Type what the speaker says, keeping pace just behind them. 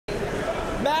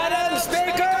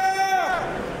Speaker,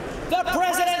 the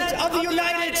President of the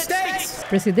United States.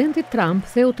 Presidenti Trump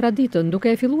theu traditën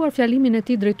duke e filluar fjalimin e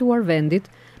tij drejtuar vendit,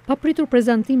 pa pritur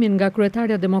prezantimin nga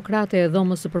kryetarja demokrate e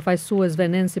dhomës së përfaqësuesve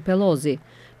Nancy Pelosi,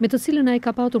 me të cilën ai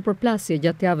ka patur përplasje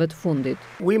gjatë javëve të fundit.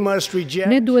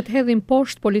 Ne duhet hedhim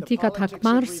poshtë politikat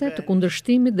hakmarrëse të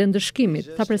kundërshtimit dhe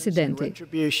ndëshkimit, tha presidenti.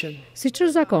 Siç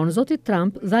është zakon, zoti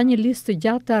Trump dha një listë të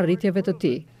gjatë të arritjeve të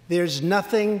tij.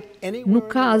 Nuk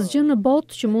ka asgjë në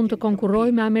botë që mund të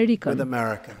konkurrojë me Amerikën.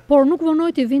 Por nuk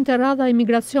vonoi të vinte radha e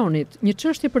imigracionit, një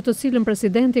çështje për të cilën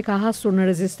presidenti ka hasur në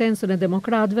rezistencën e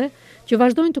demokratëve, që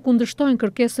vazhdojnë të kundërshtojnë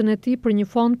kërkesën e tij për një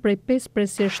fond prej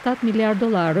 5.7 miliard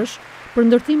dollarësh për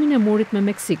ndërtimin e murit me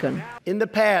Meksikën.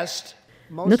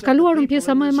 Në të kaluarën,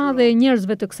 pjesa më e madhe e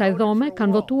njerëzve të kësaj dhome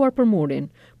kanë votuar për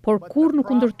murin, por kur nuk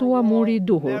u ndërtua muri i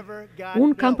duhur.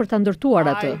 Unë kam për ta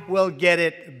ndërtuar atë.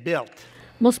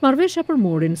 Mosmarrveshja për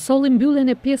murin solli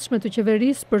mbylljen e pjesshme të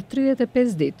qeverisë për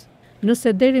 35 ditë.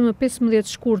 Nëse deri më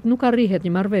 15 shkurt nuk arrihet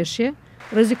një marrëveshje,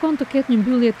 rrezikon të ketë një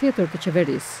mbyllje tjetër të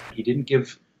qeverisë.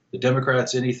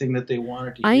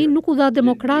 Ai nuk u dha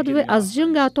demokratëve asgjë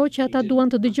nga ato që ata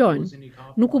duan të dëgjojnë.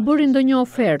 Nuk u bëri ndonjë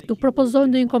ofertë, nuk propozoi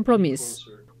ndonjë kompromis.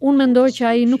 Unë mendoj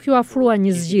që ai nuk ju afrua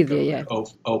një zgjidhjeje.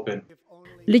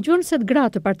 Ligjvënëset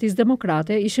gratë të Partisë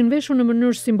Demokrate ishin veshur në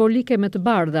mënyrë simbolike me të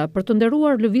bardha për të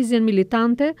nderuar lëvizjen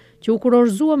militante që u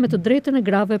kurorëzua me të drejtën e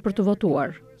grave për të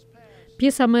votuar.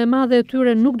 Pjesa më e madhe e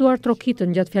tyre nuk duar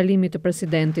trokitën gjatë fjalimit të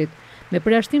presidentit, me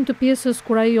përjashtim të pjesës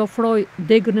kur ai ofroi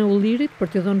degën e ullirit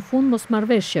për t'i dhënë fund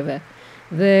mosmarrveshjeve,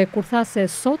 dhe kur tha se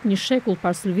sot, një shekull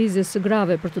pas lëvizjes së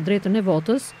grave për të drejtën e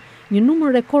votës, një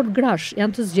numër rekord grash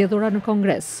janë të zgjedhura në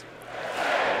Kongres.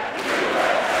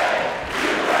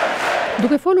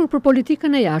 Duke folur për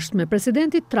politikën e jashtme,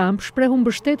 presidenti Trump shprehu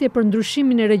mbështetje për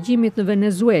ndryshimin e regjimit në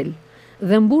Venezuelë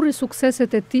dhe mburri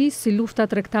sukseset e tij si lufta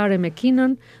tregtare me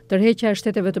Kinën, tërheqja e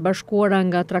Shteteve të Bashkuara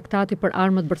nga traktati për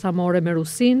armët bërthamore me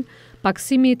Rusinë,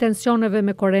 paksimi i tensioneve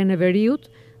me Korenë e Veriut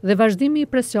dhe vazhdimi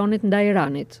i presionit ndaj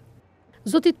Iranit.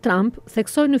 Zoti Trump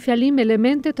theksoi në fjalim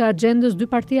elemente të axhendës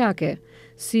partiake,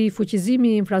 si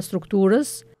fuqizimi i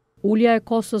infrastrukturës, ulja e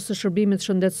kostës së shërbimit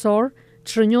shëndetësor,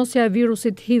 çrënjosja e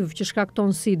virusit HIV që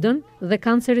shkakton sidën dhe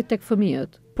kancerit tek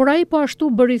fëmijët. Por ai po ashtu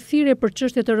bëri thirrje për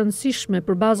çështje të rëndësishme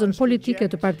për bazën politike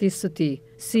të partisë së tij,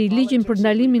 si ligjin për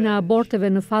ndalimin e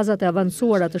aborteve në fazat e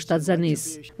avancuara të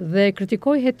shtatzanisë, dhe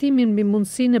kritikoi hetimin mbi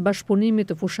mundësinë e bashkëpunimit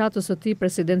të fushatës së tij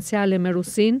presidenciale me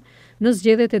Rusinë në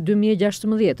zgjedhjet e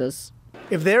 2016-s.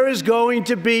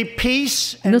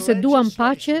 Nëse duam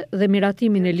paqe dhe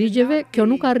miratimin e ligjeve, kjo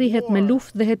nuk arrihet me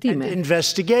luftë dhe hetime,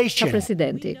 ka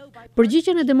presidenti.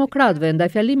 Përgjigjen e demokratëve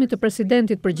ndaj fjalimit të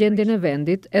presidentit për gjendjen e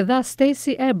vendit e dha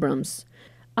Stacey Abrams.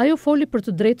 Ajo foli për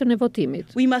të drejtën e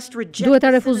votimit. Duhet ta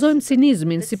refuzojmë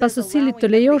cinizmin, sipas të cilit të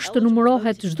lejosh të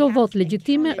numërohet çdo vot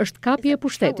legjitime është kapje e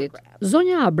pushtetit.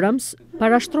 Zonja Abrams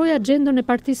parashtroi axhendën e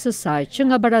partisë së saj, që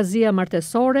nga barazia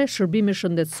martesore, shërbimi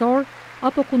shëndetësor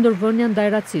apo kundërvënia ndaj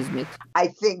racizmit.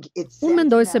 Unë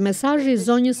mendoj se mesazhi i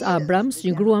zonjës Abrams,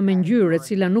 një grua me ngjyrë e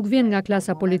cila nuk vjen nga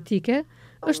klasa politike,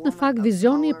 është në fakt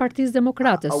vizioni i Partisë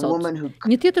Demokrate sot.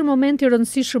 Një tjetër moment i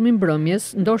rëndësishëm i mbrëmjes,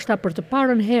 ndoshta për të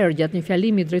parën herë gjatë një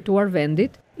fjalimi drejtuar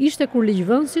vendit, ishte kur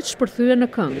ligjvënësit shpërthyen në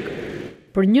këngë.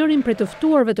 Për njërin prej të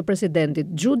ftuarve të presidentit,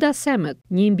 Judah Semet,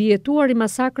 një mbijetuar i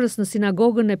masakrës në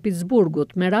sinagogën e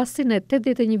Pittsburghut me rastin e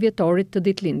 81 vjetorit të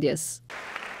ditëlindjes.